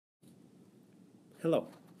Hello.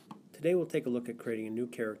 Today we'll take a look at creating a new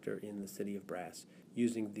character in the City of Brass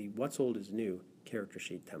using the What's Old is New character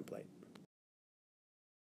sheet template.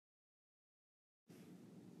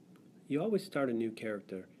 You always start a new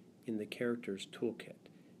character in the Characters toolkit.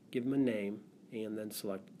 Give them a name and then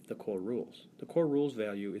select the core rules. The core rules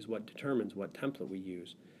value is what determines what template we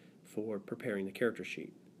use for preparing the character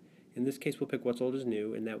sheet. In this case we'll pick What's Old is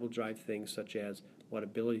New, and that will drive things such as what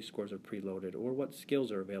ability scores are preloaded or what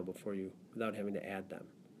skills are available for you without having to add them.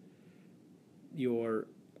 Your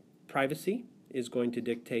privacy is going to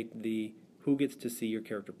dictate who gets to see your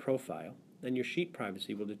character profile, and your sheet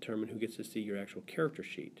privacy will determine who gets to see your actual character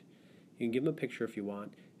sheet. You can give them a picture if you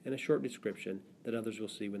want and a short description that others will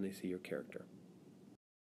see when they see your character.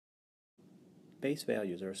 Base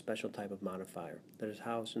values are a special type of modifier that is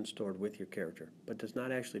housed and stored with your character but does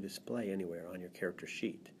not actually display anywhere on your character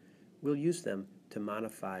sheet. We'll use them to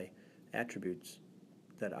modify attributes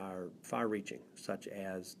that are far-reaching, such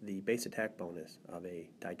as the base attack bonus of a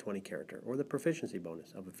die 20 character or the proficiency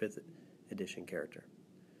bonus of a 5th edition character.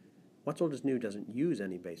 What's Old is New doesn't use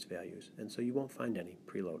any base values, and so you won't find any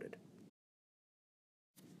preloaded.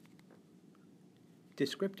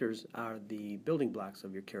 Descriptors are the building blocks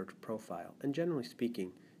of your character profile, and generally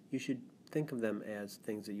speaking, you should think of them as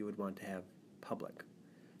things that you would want to have public.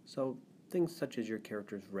 So things such as your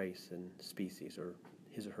character's race and species, or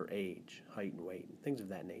his or her age, height and weight, and things of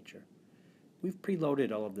that nature. We've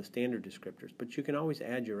preloaded all of the standard descriptors, but you can always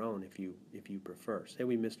add your own if you prefer. Say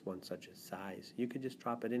we missed one such as size, you could just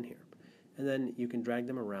drop it in here, and then you can drag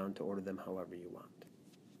them around to order them however you want.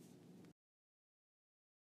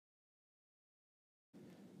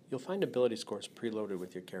 You'll find ability scores preloaded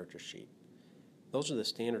with your character sheet. Those are the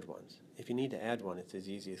standard ones. If you need to add one, it's as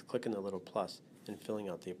easy as clicking the little plus and filling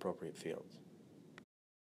out the appropriate fields.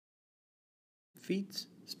 Feats,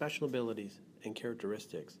 special abilities, and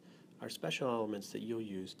characteristics are special elements that you'll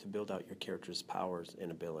use to build out your character's powers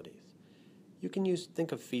and abilities. You can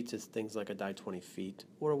think of feats as things like a die 20 feat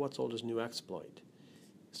or a What's Old is New exploit.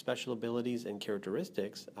 Special abilities and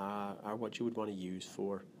characteristics are what you would want to use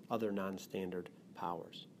for other non-standard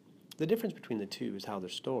powers. The difference between the two is how they're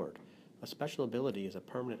stored. A special ability is a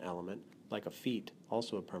permanent element, like a feat,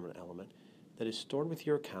 also a permanent element, that is stored with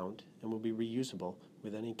your account and will be reusable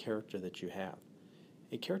with any character that you have.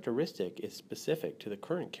 A characteristic is specific to the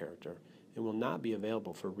current character and will not be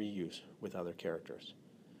available for reuse with other characters.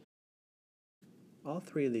 All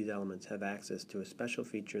three of these elements have access to a special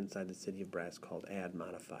feature inside the City of Brass called Add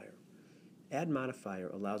Modifier. Add Modifier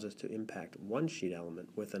allows us to impact one sheet element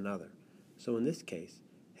with another. So in this case,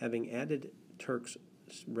 having added Turk's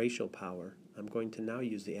racial power, I'm going to now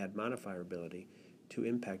use the Add Modifier ability to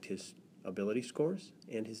impact his ability scores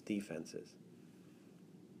and his defenses.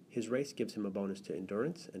 His race gives him a bonus to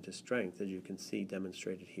endurance and to strength, as you can see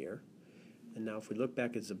demonstrated here. And now if we look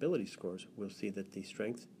back at his ability scores, we'll see that the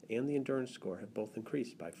strength and the endurance score have both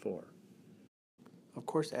increased by 4. Of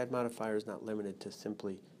course, Add Modifier is not limited to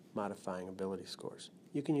simply modifying ability scores.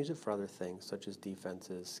 You can use it for other things such as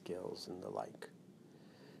defenses, skills, and the like.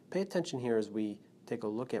 Pay attention here as we take a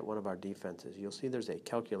look at one of our defenses. You'll see there's a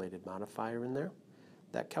calculated modifier in there.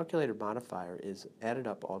 That calculated modifier is added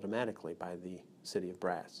up automatically by the City of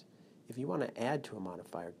Brass. If you want to add to a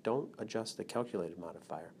modifier, don't adjust the calculated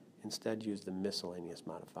modifier. Instead, use the miscellaneous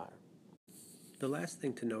modifier. The last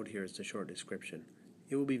thing to note here is the short description.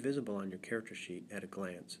 It will be visible on your character sheet at a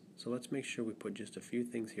glance, so let's make sure we put just a few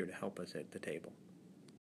things here to help us at the table.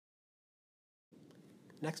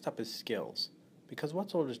 Next up is skills. Because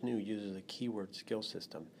What's Old is New uses a keyword skill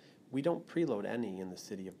system, we don't preload any in the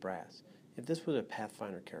City of Brass. If this was a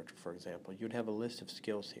Pathfinder character, for example, you'd have a list of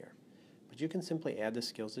skills here. But you can simply add the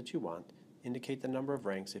skills that you want, indicate the number of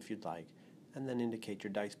ranks if you'd like, and then indicate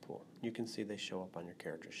your dice pool. You can see they show up on your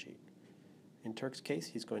character sheet. In Turk's case,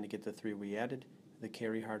 he's going to get the 3 we added, the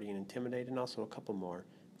Carry, Hardy, and Intimidate, and also a couple more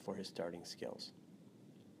for his starting skills.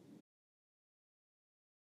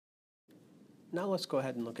 Now let's go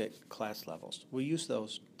ahead and look at class levels. We'll use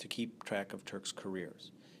those to keep track of Turk's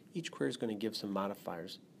careers. Each career is going to give some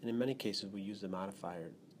modifiers, and in many cases we use the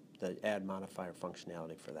Add Modifier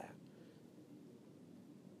functionality for that.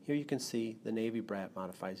 Here you can see the Navy Brat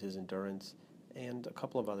modifies his endurance and a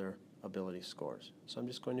couple of other ability scores. So I'm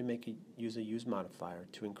just going to use a Use modifier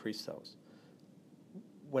to increase those.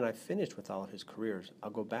 When I've finished with all of his careers, I'll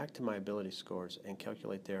go back to my ability scores and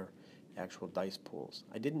calculate their actual dice pools.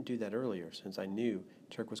 I didn't do that earlier since I knew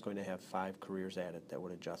Turk was going to have 5 careers added that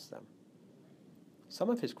would adjust them. Some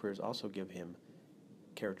of his careers also give him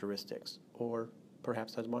characteristics, or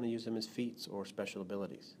perhaps I'd want to use them as feats or special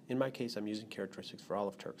abilities. In my case, I'm using characteristics for all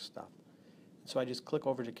of Turk's stuff. So I just click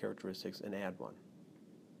over to characteristics and add one.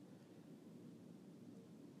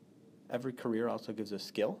 Every career also gives a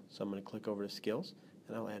skill, so I'm going to click over to Skills,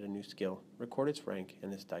 and I'll add a new skill, record its rank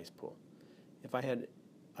in this dice pool. If I had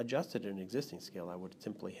adjusted an existing skill, I would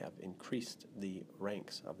simply have increased the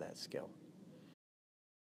ranks of that skill.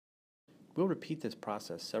 We'll repeat this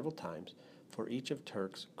process several times for each of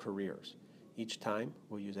Turk's careers. Each time,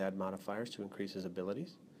 we'll use add modifiers to increase his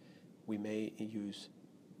abilities. We may use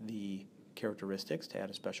the characteristics to add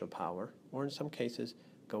a special power, or in some cases,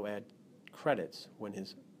 go add credits when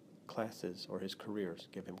his classes or his careers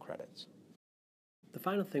give him credits. The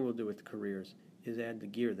final thing we'll do with careers is add the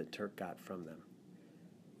gear that Turk got from them.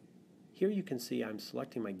 Here you can see I'm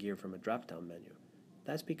selecting my gear from a drop-down menu.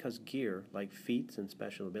 That's because gear, like feats and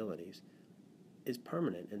special abilities, is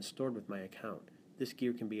permanent and stored with my account. This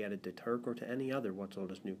gear can be added to Turk or to any other What's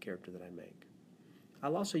Oldest New character that I make.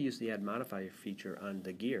 I'll also use the add modifier feature on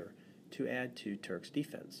the gear to add to Turk's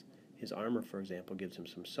defense. His armor, for example, gives him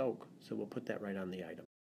some soak, so we'll put that right on the item.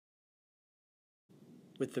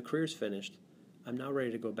 With the careers finished, I'm now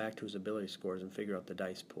ready to go back to his ability scores and figure out the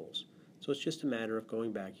dice pools. So it's just a matter of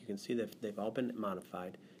going back. You can see that they've all been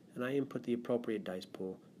modified, and I input the appropriate dice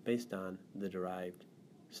pool based on the derived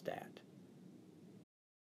stat.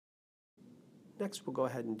 Next, we'll go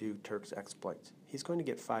ahead and do Turk's exploits. He's going to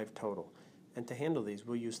get 5 total, and to handle these,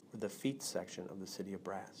 we'll use the feats section of the City of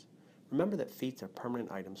Brass. Remember that feats are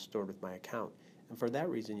permanent items stored with my account, and for that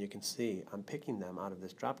reason you can see I'm picking them out of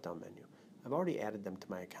this drop-down menu. I've already added them to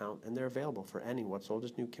my account, and they're available for any What's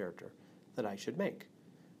Oldest New character that I should make.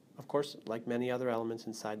 Of course, like many other elements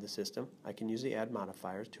inside the system, I can use the add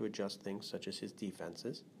modifiers to adjust things such as his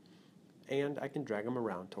defenses, and I can drag them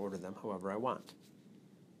around to order them however I want.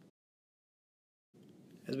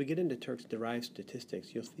 As we get into Turk's derived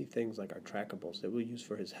statistics, you'll see things like our trackables that we'll use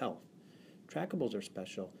for his health. Trackables are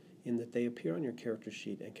special in that they appear on your character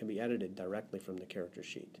sheet and can be edited directly from the character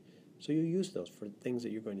sheet. So you'll use those for things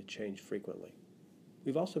that you're going to change frequently.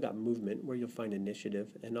 We've also got movement, where you'll find initiative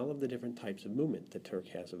and all of the different types of movement that Turk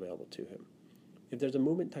has available to him. If there's a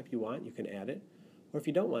movement type you want, you can add it, or if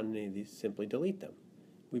you don't want any of these, simply delete them.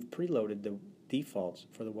 We've preloaded the defaults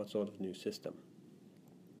for the What's Oldest New system.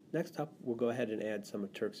 Next up, we'll go ahead and add some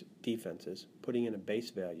of Turk's defenses, putting in a base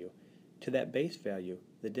value. To that base value,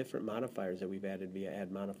 the different modifiers that we've added via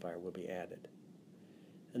add modifier will be added.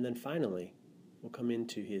 And then finally, we'll come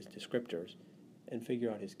into his descriptors and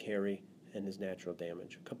figure out his carry and his natural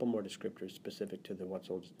damage. A couple more descriptors specific to the What's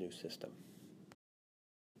Oldest New system.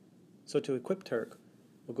 So to equip Turk,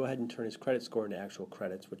 we'll go ahead and turn his credit score into actual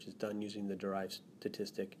credits, which is done using the derived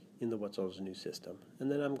statistic in the What's Oldest New system.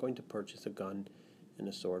 And then I'm going to purchase a gun and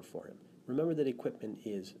a sword for him. Remember that equipment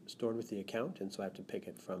is stored with the account, and so I have to pick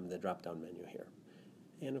it from the drop-down menu here.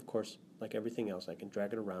 And of course, like everything else, I can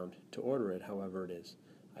drag it around to order it however it is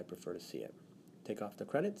I prefer to see it. Take off the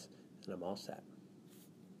credits, and I'm all set.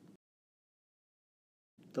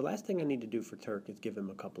 The last thing I need to do for Turk is give him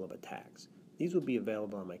a couple of attacks. These will be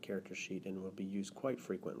available on my character sheet and will be used quite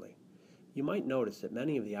frequently. You might notice that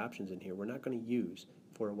many of the options in here we're not going to use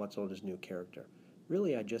for a What's Oldest New character.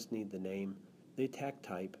 Really, I just need the name, the attack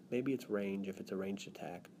type, maybe its range if it's a ranged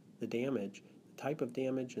attack, the damage, the type of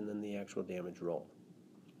damage, and then the actual damage roll.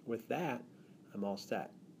 With that, I'm all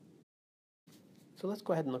set. So let's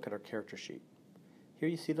go ahead and look at our character sheet. Here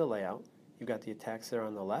you see the layout. You've got the attacks there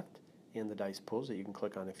on the left and the dice pools that you can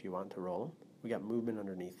click on if you want to roll them. We got movement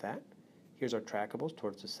underneath that. Here's our trackables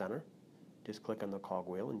towards the center. Just click on the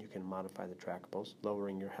cogwheel and you can modify the trackables,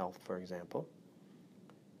 lowering your health, for example.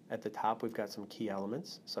 At the top, we've got some key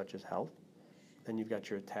elements, such as health. Then you've got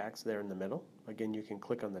your attacks there in the middle. Again, you can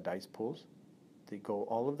click on the dice pools.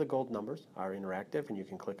 All of the gold numbers are interactive, and you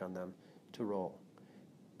can click on them to roll,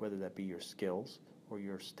 whether that be your skills or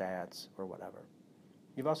your stats or whatever.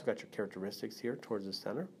 You've also got your characteristics here towards the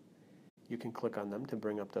center. You can click on them to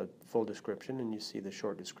bring up the full description, and you see the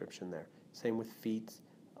short description there. Same with feats,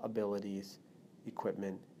 abilities,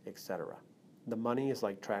 equipment, etc. The money is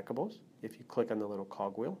like trackables. If you click on the little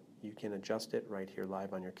cogwheel, you can adjust it right here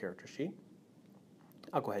live on your character sheet.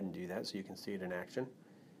 I'll go ahead and do that so you can see it in action.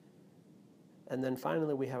 And then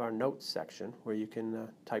finally, we have our notes section where you can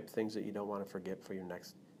type things that you don't want to forget for your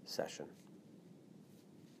next session.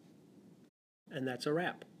 And that's a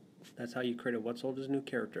wrap. That's how you create a What's Oldest New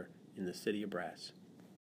character in the City of Brass.